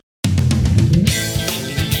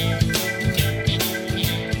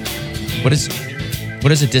What does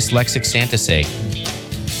a dyslexic Santa say?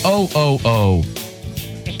 Oh, oh, oh.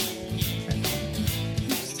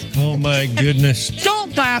 Oh, my goodness.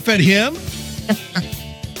 Don't laugh at him.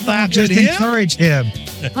 Laugh Just at him. encourage him.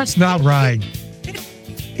 That's not right.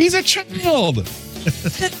 He's a child.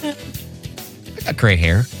 I got gray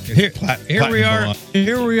hair.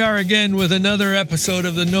 Here we are again with another episode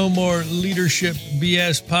of the No More Leadership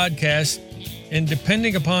BS podcast. And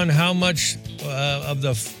depending upon how much of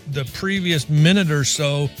the previous minute or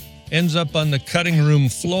so ends up on the cutting room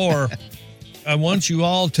floor, I want you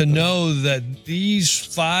all to know that these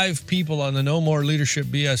 5 people on the No More Leadership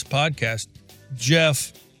BS podcast,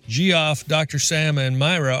 Jeff, Geoff, Dr. Sam, and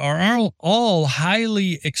Myra, are all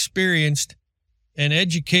highly experienced and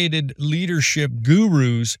educated leadership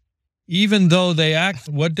gurus, even though they act,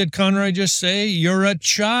 what did Conroy just say? You're a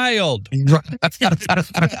child.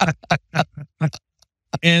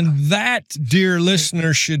 And that, dear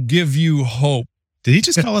listener, should give you hope. Did he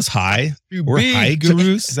just call us high? We're high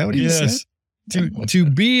gurus? Is that what he said? To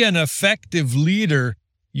be an effective leader,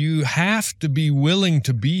 you have to be willing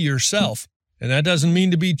to be yourself. And that doesn't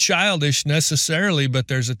mean to be childish necessarily, but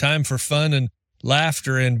there's a time for fun and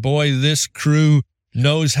laughter. And boy, this crew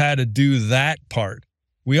knows how to do that part.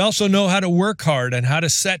 We also know how to work hard and how to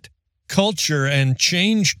set culture and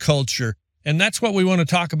change culture. And that's what we want to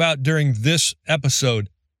talk about during this episode.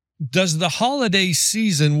 Does the holiday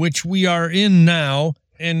season, which we are in now,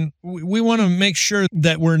 and we want to make sure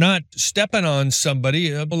that we're not stepping on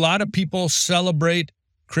somebody. A lot of people celebrate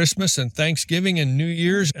Christmas and Thanksgiving and New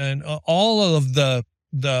Year's and all of the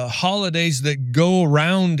holidays that go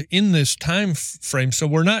around in this time frame. So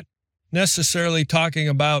we're not necessarily talking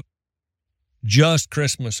about just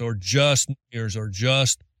Christmas or just New Year's or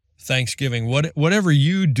just Thanksgiving. Whatever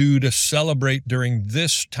you do to celebrate during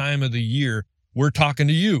this time of the year, we're talking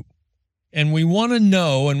to you. And we want to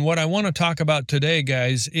know, and what I want to talk about today,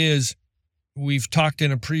 guys, is we've talked in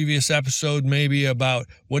a previous episode maybe about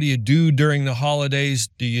what do you do during the holidays?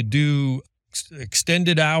 Do you do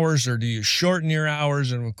extended hours or do you shorten your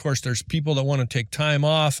hours? And of course, there's people that want to take time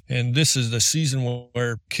off. And this is the season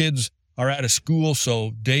where kids are out of school,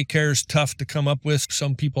 so daycare is tough to come up with.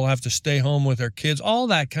 Some people have to stay home with their kids, all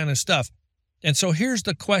that kind of stuff. And so here's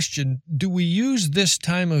the question. Do we use this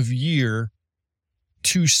time of year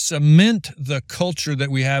to cement the culture that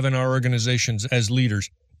we have in our organizations as leaders?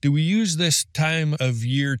 Do we use this time of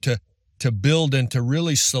year to build and to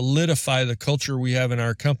really solidify the culture we have in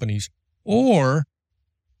our companies? Or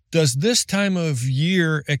does this time of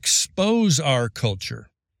year expose our culture?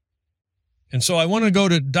 And so I want to go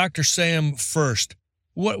to Dr. Sam first.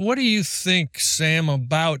 What do you think, Sam,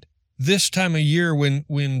 about this time of year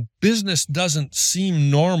when business doesn't seem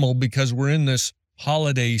normal because we're in this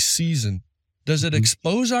holiday season? Does it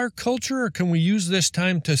expose our culture, or can we use this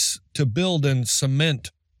time to build and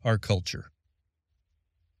cement our culture?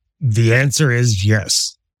 The answer is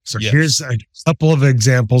yes. So Yes. Here's a couple of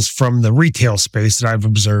examples from the retail space that I've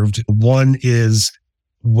observed. One is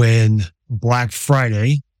when Black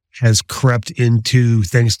Friday has crept into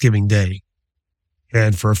Thanksgiving Day.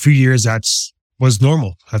 And for a few years, was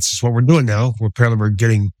normal. That's just what we're doing now. We're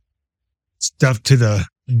getting stuff to the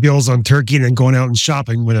bills on turkey and then going out and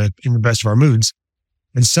shopping in the best of our moods.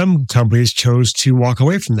 And some companies chose to walk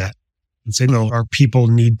away from that and say, no, our people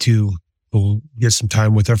need to get some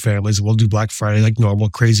time with their families. We'll do Black Friday like normal,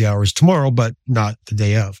 crazy hours tomorrow, but not the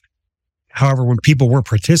day of. However, when people were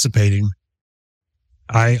participating,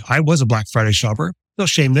 I was a Black Friday shopper. No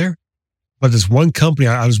shame there. But this one company,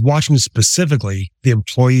 I was watching specifically the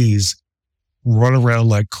employees run around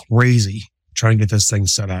like crazy trying to get this thing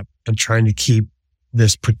set up and trying to keep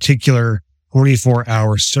this particular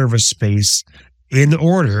 24-hour service space in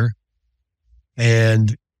order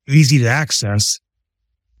and easy to access.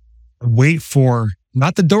 Wait for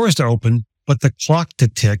not the doors to open, but the clock to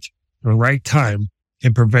tick at the right time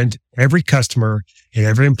and prevent every customer and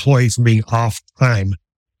every employee from being off time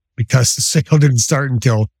because the sale didn't start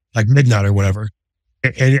until like midnight or whatever.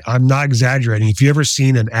 And I'm not exaggerating. If you ever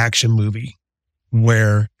seen an action movie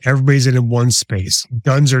where everybody's in one space,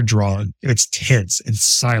 guns are drawn, it's tense, it's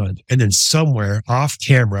silent, and then somewhere off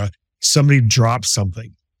camera, somebody drops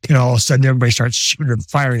something, and all of a sudden everybody starts shooting and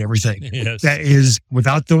firing everything. Yes. That is,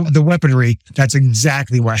 without the weaponry, that's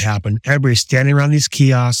exactly what happened. Everybody's standing around these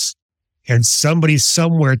kiosks, and somebody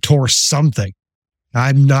somewhere tore something.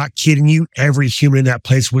 I'm not kidding you. Every human in that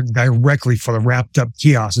place went directly for the wrapped up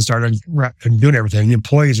kiosk and started doing everything. The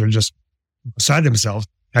employees are just beside themselves.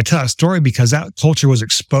 I tell a story because that culture was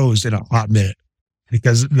exposed in a hot minute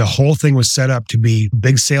because the whole thing was set up to be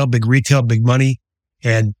big sale, big retail, big money.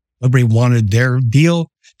 And Everybody wanted their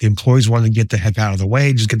deal. The employees wanted to get the heck out of the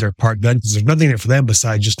way, just get their part done, because there's nothing in it for them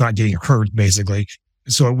besides just not getting hurt, basically.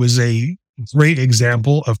 So it was a great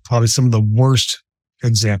example of probably some of the worst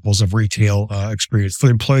examples of retail experience for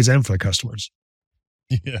the employees and for the customers.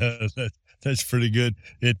 Yeah, that's pretty good.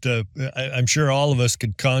 I'm sure all of us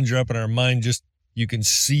could conjure up in our mind, just you can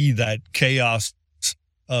see that chaos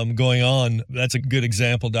going on. That's a good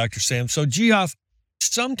example, Dr. Sam. So, Geoff,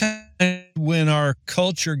 sometimes when our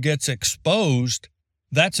culture gets exposed,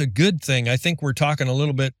 that's a good thing. I think we're talking a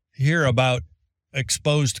little bit here about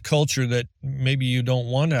exposed culture that maybe you don't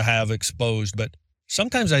want to have exposed, but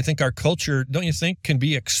sometimes I think our culture, don't you think, can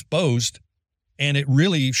be exposed, and it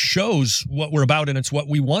really shows what we're about, and it's what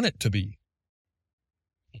we want it to be.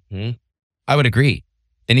 Mm-hmm. I would agree.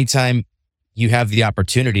 Anytime you have the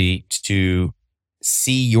opportunity to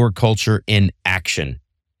see your culture in action,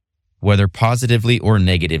 whether positively or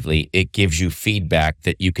negatively, it gives you feedback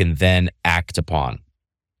that you can then act upon.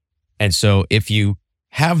 And so if you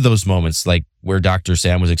have those moments like where Dr.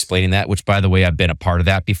 Sam was explaining that, which, by the way, I've been a part of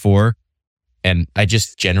that before, and I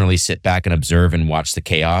just generally sit back and observe and watch the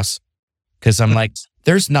chaos, because I'm like,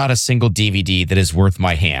 there's not a single DVD that is worth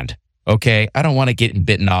my hand. Okay, I don't want to get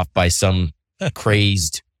bitten off by some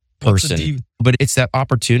crazed person, but it's that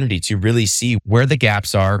opportunity to really see where the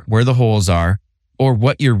gaps are, where the holes are, or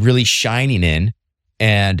what you're really shining in,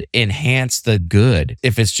 and enhance the good.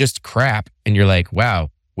 If it's just crap and you're like, wow,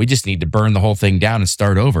 we just need to burn the whole thing down and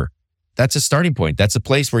start over. That's a starting point. That's a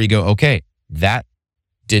place where you go, okay, that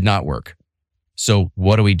did not work. So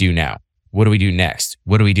what do we do now? What do we do next?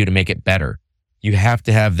 What do we do to make it better? You have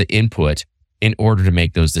to have the input in order to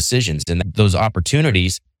make those decisions. And those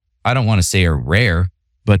opportunities, I don't want to say are rare,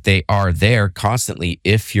 but they are there constantly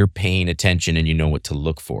if you're paying attention and you know what to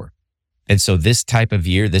look for. And so this type of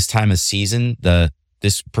year, this time of season,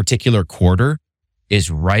 this particular quarter is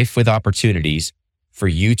rife with opportunities for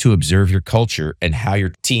you to observe your culture and how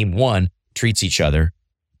your team, one, treats each other,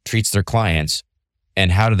 treats their clients,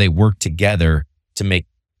 and how do they work together to make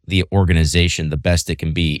the organization the best it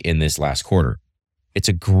can be in this last quarter. It's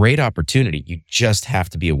a great opportunity. You just have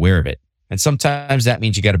to be aware of it. And sometimes that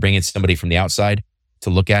means you got to bring in somebody from the outside to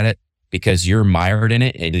look at it because you're mired in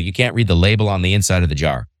it and you can't read the label on the inside of the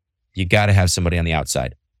jar. You got to have somebody on the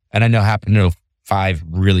outside. And I happen to know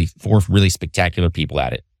four really spectacular people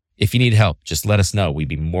at it. If you need help, just let us know. We'd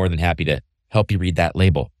be more than happy to help you read that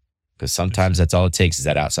label, because sometimes that's all it takes is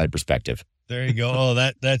that outside perspective. There you go.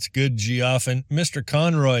 Oh, that's good, Geoff. And Mr.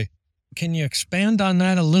 Conroy, can you expand on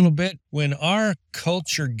that a little bit? When our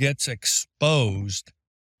culture gets exposed,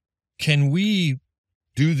 can we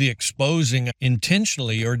do the exposing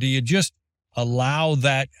intentionally, or do you just allow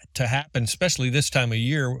that to happen, especially this time of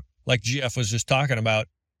year, like Geoff was just talking about?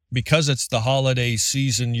 Because it's the holiday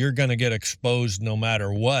season, you're going to get exposed no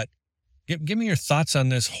matter what. Give me your thoughts on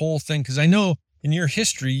this whole thing, because I know in your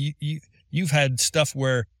history, you've had stuff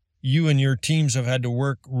where you and your teams have had to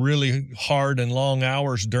work really hard and long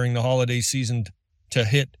hours during the holiday season to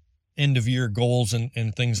hit end-of-year goals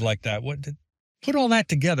and things like that. Put all that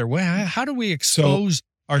together. How do we expose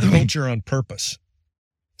our culture on purpose?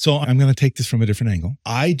 So I'm going to take this from a different angle.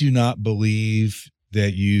 I do not believe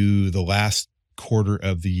that the last quarter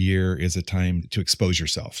of the year is a time to expose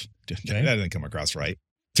yourself. Okay. That doesn't come across right.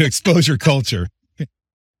 To expose your culture.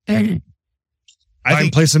 Time,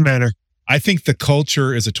 place, and manner. I think the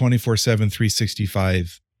culture is a 24/7,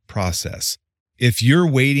 365 process. If you're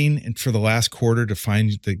waiting for the last quarter to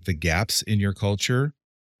find the gaps in your culture,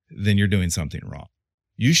 then you're doing something wrong.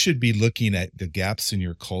 You should be looking at the gaps in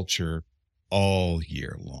your culture all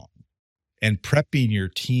year long and prepping your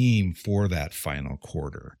team for that final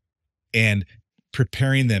quarter and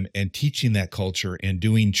preparing them and teaching that culture and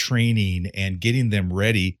doing training and getting them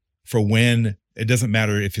ready for when it doesn't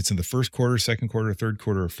matter if it's in the first quarter, second quarter, third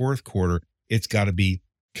quarter, or fourth quarter, it's got to be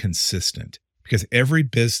consistent because every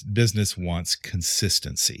business wants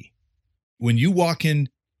consistency. When you walk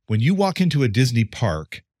into a Disney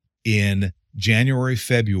park in January,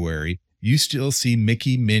 February, you still see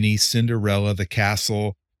Mickey, Minnie, Cinderella, the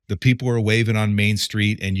castle, the people are waving on Main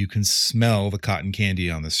Street, and you can smell the cotton candy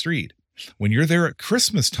on the street. When you're there at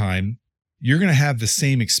Christmas time, you're going to have the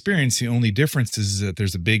same experience. The only difference is that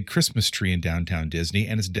there's a big Christmas tree in downtown Disney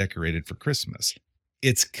and it's decorated for Christmas.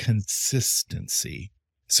 It's consistency.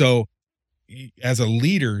 So as a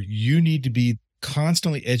leader, you need to be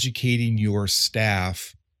constantly educating your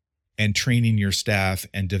staff and training your staff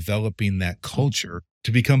and developing that culture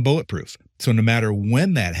to become bulletproof. So no matter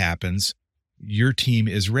when that happens, your team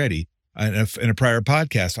is ready. In a prior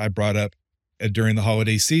podcast, I brought up During the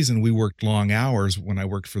holiday season, we worked long hours when I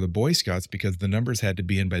worked for the Boy Scouts because the numbers had to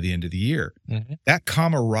be in by the end of the year. Mhm. That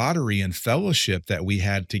camaraderie and fellowship that we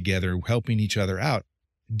had together, helping each other out,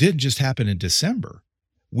 didn't just happen in December.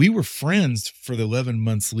 We were friends for the 11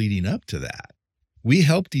 months leading up to that. We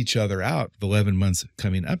helped each other out the 11 months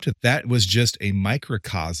coming up to that. Was just a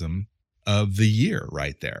microcosm of the year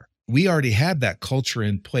right there. We already had that culture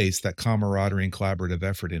in place, that camaraderie and collaborative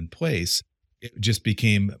effort in place. It just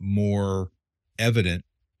became more evident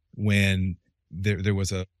when there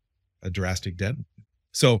was a drastic deadline.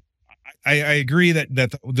 So I agree that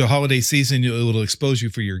the holiday season, it'll expose you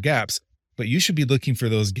for your gaps, but you should be looking for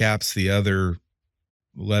those gaps the other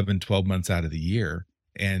 11, 12 months out of the year,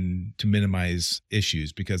 and to minimize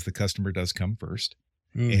issues, because the customer does come first.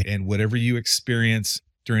 And whatever you experience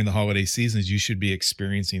during the holiday seasons, you should be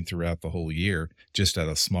experiencing throughout the whole year, just at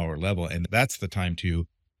a smaller level. And that's the time to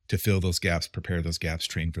fill those gaps, prepare those gaps,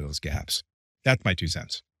 train for those gaps. That's my 2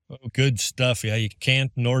 cents. Oh, good stuff. Yeah, you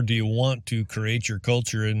can't, nor do you want to create your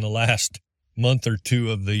culture in the last month or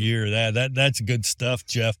two of the year. That's good stuff,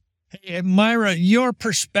 Jeff. Hey, Myra, your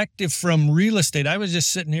perspective from real estate. I was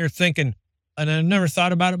just sitting here thinking, and I never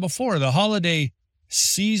thought about it before. The holiday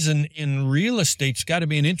season in real estate's got to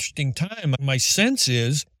be an interesting time. My sense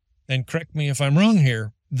is, and correct me if I'm wrong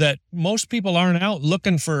here, that most people aren't out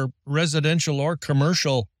looking for residential or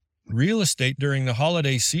commercial real estate during the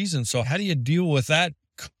holiday season. So how do you deal with that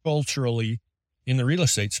culturally in the real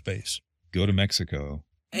estate space? Go to Mexico.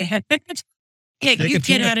 Yeah, Take you a get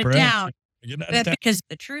trip, out of Brett. town. Get out of But town. because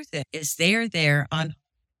the truth is they're there on,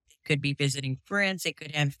 they could be visiting friends. They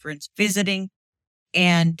could have friends visiting,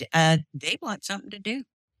 and they want something to do.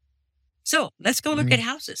 So let's go look at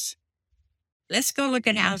houses. Let's go look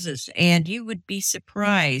at houses. And you would be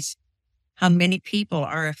surprised how many people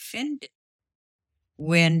are offended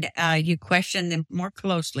when you question them more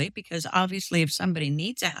closely, because obviously if somebody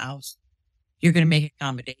needs a house, you're going to make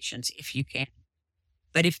accommodations if you can.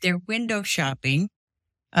 But if they're window shopping,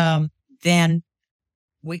 then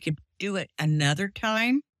we could do it another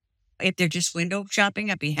time. If they're just window shopping,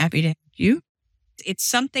 I'd be happy to help you. It's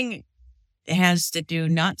something that has to do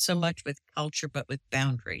not so much with culture, but with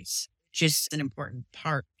boundaries, which is an important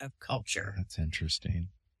part of culture. That's interesting.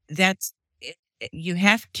 That's it. You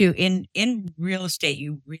have to, in real estate,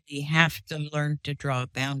 you really have to learn to draw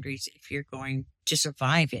boundaries if you're going to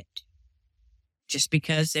survive it. Just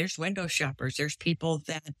because there's window shoppers, there's people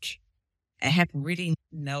that have really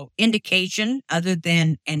no indication other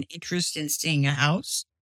than an interest in seeing a house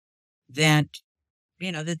that,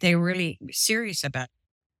 that they're really serious about.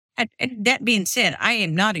 And that being said, I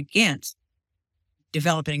am not against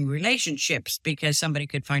developing relationships because somebody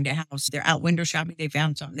could find a house. They're out window shopping. They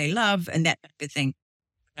found something they love and that type of thing.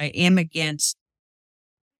 I am against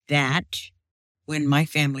that when my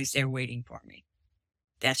family's there waiting for me.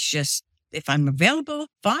 That's just, if I'm available,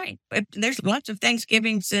 fine. But there's lots of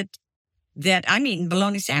Thanksgivings that I'm eating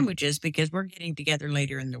bologna sandwiches because we're getting together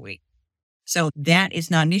later in the week. So that is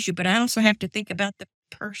not an issue. But I also have to think about the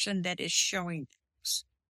person that is showing this.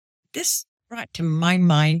 This brought to my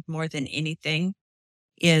mind more than anything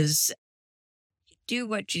is do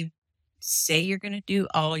what you say you're going to do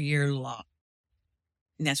all year long.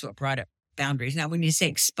 And that's what brought up boundaries. Now, when you say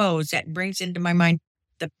expose, that brings into my mind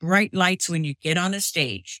the bright lights when you get on a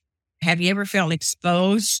stage. Have you ever felt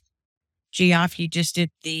exposed? Geoff, you just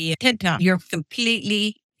did the TED Talk. You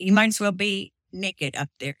might as well be naked up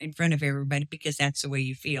there in front of everybody because that's the way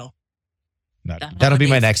you feel. That'll be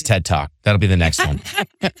my next TED Talk. That'll be the next one.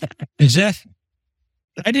 Is that?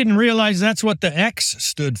 I didn't realize that's what the X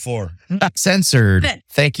stood for. Not censored.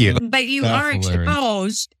 Thank you. But you That's are hilarious.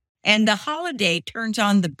 exposed, and the holiday turns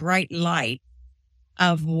on the bright light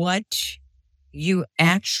of what you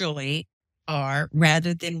actually are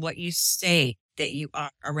rather than what you say that you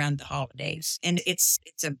are around the holidays. And it's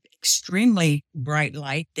an extremely bright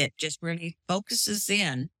light that just really focuses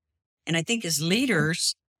in. And I think as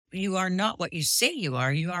leaders, you are not what you say you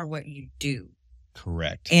are what you do.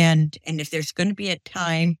 Correct. And if there's going to be a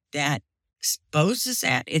time that exposes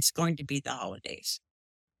that, it's going to be the holidays.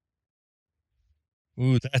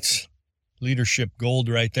 Ooh, that's leadership gold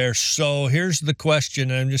right there. So here's the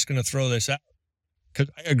question, and I'm just going to throw this out because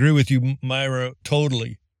I agree with you, Myra,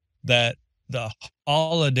 totally, that the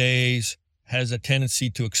holidays has a tendency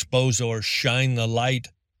to expose or shine the light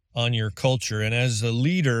on your culture. And as a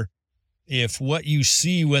leader, if what you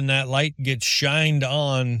see when that light gets shined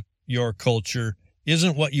on your culture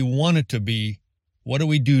isn't what you want it to be, what do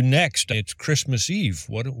we do next? It's Christmas Eve.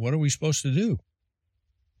 What are we supposed to do?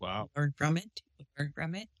 Wow. Learn from it. Learn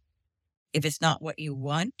from it. If it's not what you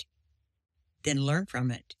want, then learn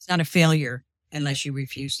from it. It's not a failure unless you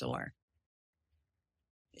refuse to learn.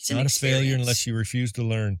 It's an Not a failure experience. unless you refuse to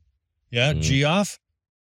learn. Yeah, Mm. Geoff?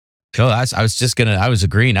 Cool. I was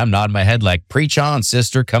agreeing. I'm nodding my head like, preach on,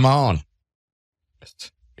 sister. Come on.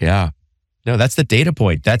 Yeah. No, that's the data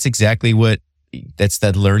point. That's exactly that's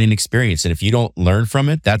that learning experience. And if you don't learn from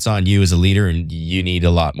it, that's on you as a leader, and you need a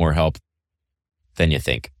lot more help than you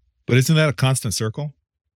think. But isn't that a constant circle?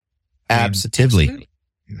 Absolutely.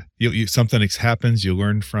 You something happens, you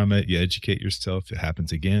learn from it, you educate yourself. It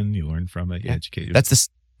happens again, you learn from it, you educate yourself.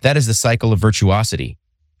 That is the cycle of virtuosity.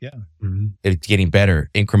 Yeah. Mm-hmm. It's getting better,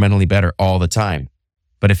 incrementally better all the time.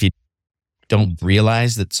 But if you don't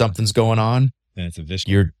realize that something's going on, And it's a vicious.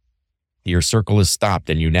 your circle is stopped,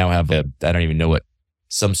 and you now have I don't even know what,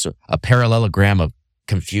 a parallelogram of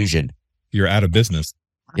confusion. You're out of business.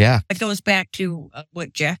 Yeah. It goes back to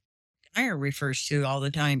what Jeff Geier refers to all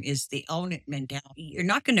the time is the own it mentality. You're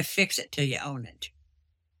not going to fix it till you own it.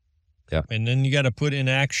 And then you got to put in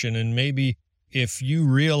action. And maybe if you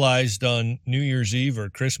realized on New Year's Eve or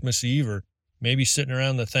Christmas Eve, or maybe sitting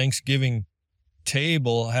around the Thanksgiving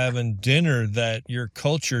table having dinner, that your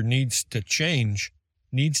culture needs to change,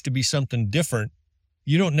 needs to be something different,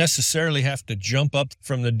 you don't necessarily have to jump up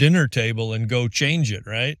from the dinner table and go change it,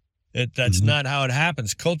 right? That's not how it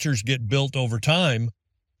happens. Cultures get built over time.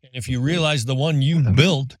 And if you realize the one you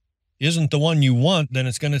built isn't the one you want, then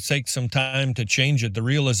it's going to take some time to change it. The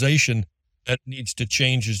realization that it needs to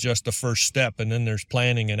change is just the first step. And then there's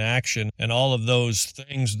planning and action and all of those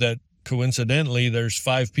things that, coincidentally, there's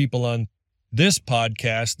 5 people on this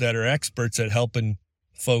podcast that are experts at helping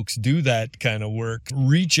folks do that kind of work.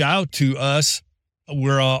 Reach out to us.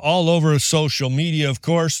 We're all over social media, of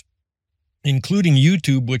course, including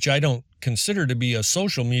YouTube, which I don't consider to be a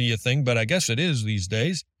social media thing, but I guess it is these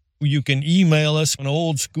days. You can email us, an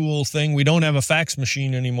old school thing. We don't have a fax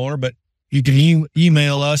machine anymore, but you can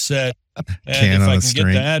email us at if I can get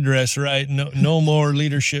the address right, no more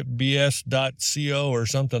leadershipbs.co or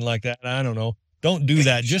something like that. I don't know. Don't do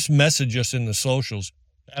that. Just message us in the socials.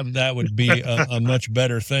 That would be a much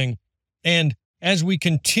better thing. And as we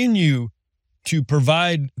continue to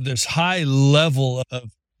provide this high level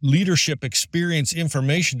of leadership experience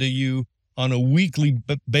information to you on a weekly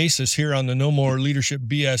basis here on the No More Leadership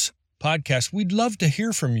BS podcast, we'd love to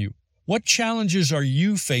hear from you. What challenges are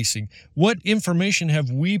you facing? What information have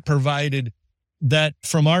we provided that,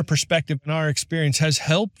 from our perspective and our experience, has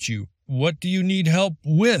helped you? What do you need help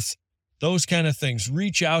with? Those kind of things.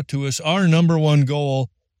 Reach out to us. Our number one goal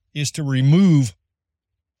is to remove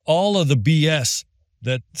all of the BS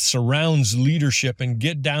that surrounds leadership and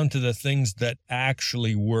get down to the things that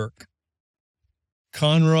actually work.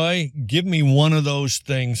 Conroy, give me one of those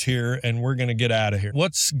things here, and we're going to get out of here.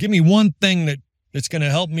 Give me one thing that's going to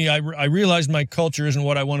help me. I realize my culture isn't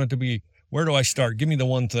what I want it to be. Where do I start? Give me the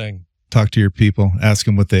one thing. Talk to your people. Ask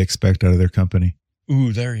them what they expect out of their company.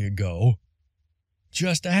 Ooh, there you go.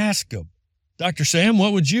 Just ask them. Dr. Sam,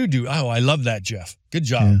 what would you do? Oh, I love that, Jeff. Good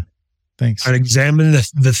job. Yeah. Thanks. I'd examine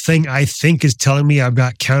the thing I think is telling me I've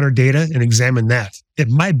got counter data and examine that. It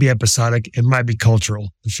might be episodic. It might be cultural.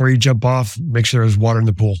 Before you jump off, make sure there's water in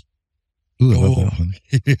the pool. Ooh, I love that one.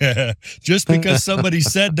 Yeah. Just because somebody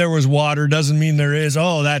said there was water doesn't mean there is.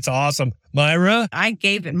 Oh, that's awesome. Myra? I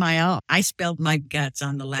gave it my all. I spilled my guts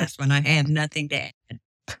on the last one. I have nothing to add.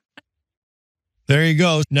 There you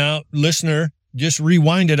go. Now, listener, just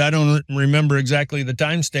rewind it. I don't remember exactly the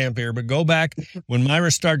timestamp here, but go back when Myra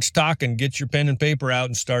starts talking, get your pen and paper out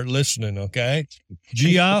and start listening, okay?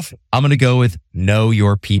 Geoff? I'm going to go with know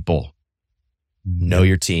your people. Know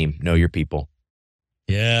your team. Know your people.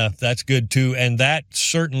 Yeah, that's good too. And that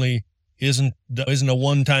certainly isn't a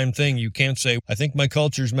one-time thing. You can't say, I think my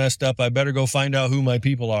culture's messed up. I better go find out who my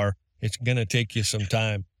people are. It's going to take you some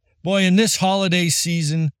time. Boy, in this holiday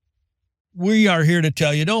season, we are here to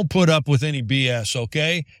tell you, don't put up with any BS,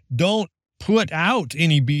 okay? Don't put out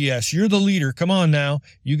any BS. You're the leader. Come on now.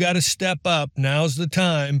 You got to step up. Now's the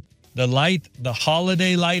time. The light, the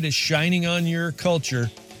holiday light is shining on your culture,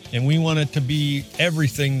 and we want it to be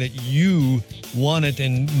everything that you want it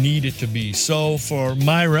and need it to be. So for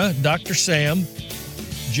Myra, Dr. Sam,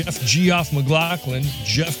 Geoff McLaughlin,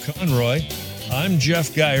 Jeff Conroy, I'm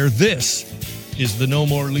Jeff Geier. This is the No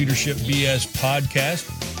More Leadership BS podcast.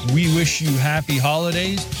 We wish you happy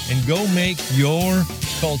holidays, and go make your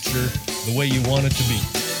culture the way you want it to be.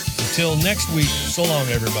 Until next week, so long,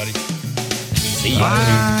 everybody. See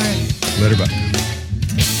you. Later, bye.